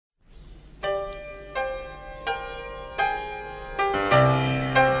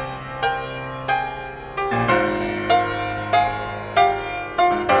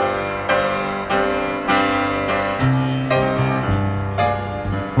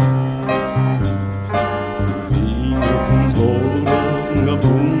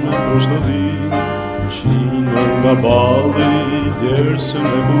nga balli, djersen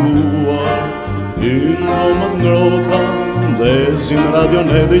e kulluar, hynë dhomat ngrohta, Ndezin, radion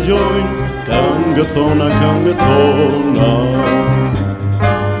e degjojne, këngët tona, këngët tona.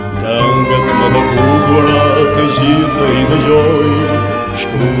 Këngët më të bukura, të gjithë i degjojnë,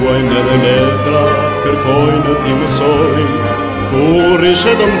 Shkruajne edhe letra, kerkojne ti mesojne, kur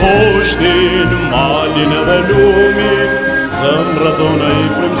ishe të mposhtin, malin edhe lumin, Zemrat tona i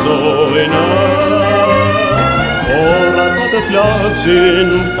frymezojne. Ora ta të flasin,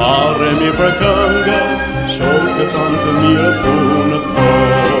 faremi për këngë, shokët tanë të mire punët ho.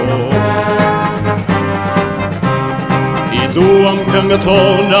 I duam këngët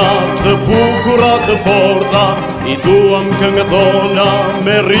tona të bukura të forta, I duam këngët tona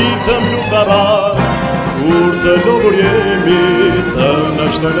me ritëm luftarar. Kur të logër jemi të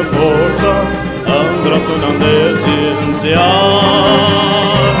nështën e forca, ëndrat të në Ndezin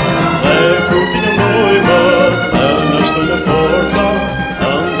zjarë. Dhe kur ti nëndojmë të nështën e forca,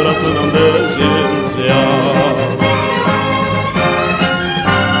 ëndrat të në Ndezin zjarë.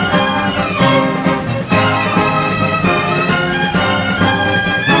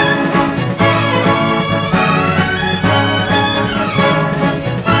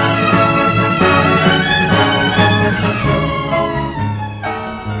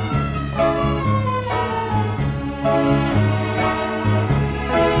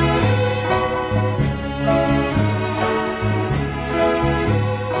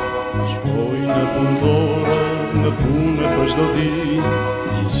 Punetoret në punë për çdo ditë,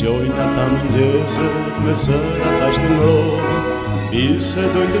 Zgjojnë ata mëngjeset me zërat aq të ngrohtë,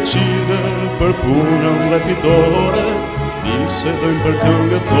 bisedojnë të çide për punën dhe fitoret, bisedojnë për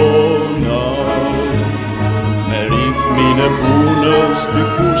këngët tona. Me ritmin e punës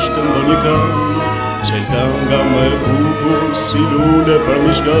dikush këndon një këngë, qel kënga më e bukur si lule për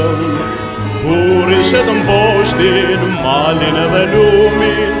mishkën. Kur ishe të mposhtin, malin edhe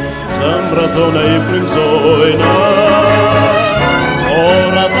lumin, Zemrat tona i frymezojne.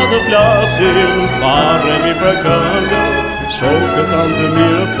 Ora ta të flasin, faremi për këngë, shokët tanë të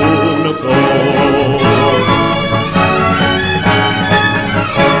mire punët ho.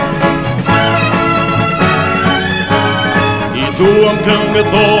 I duam këngët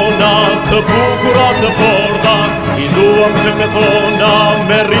tona të bukura të forta, I duam këngët tona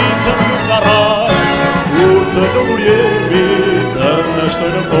me ritëm luftarar. Kur të logër jemi të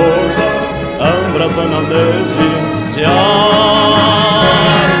nështën e forca, ëndrat të në Ndezin zjarë.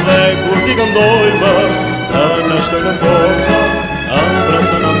 Dhe kur ti këndojmë të nështën e forca, ëndrat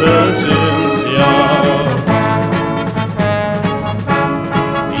të në Ndezin zjarë.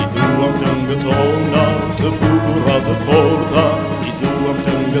 I duam këngët tona të bukura të forta, I duam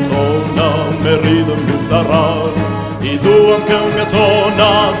këngët tona me ritëm luftarar. I duam këngët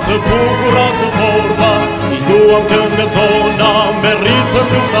tona të bukura të forta, I duam këngët tona me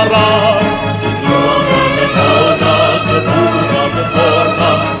ritëm luftarar.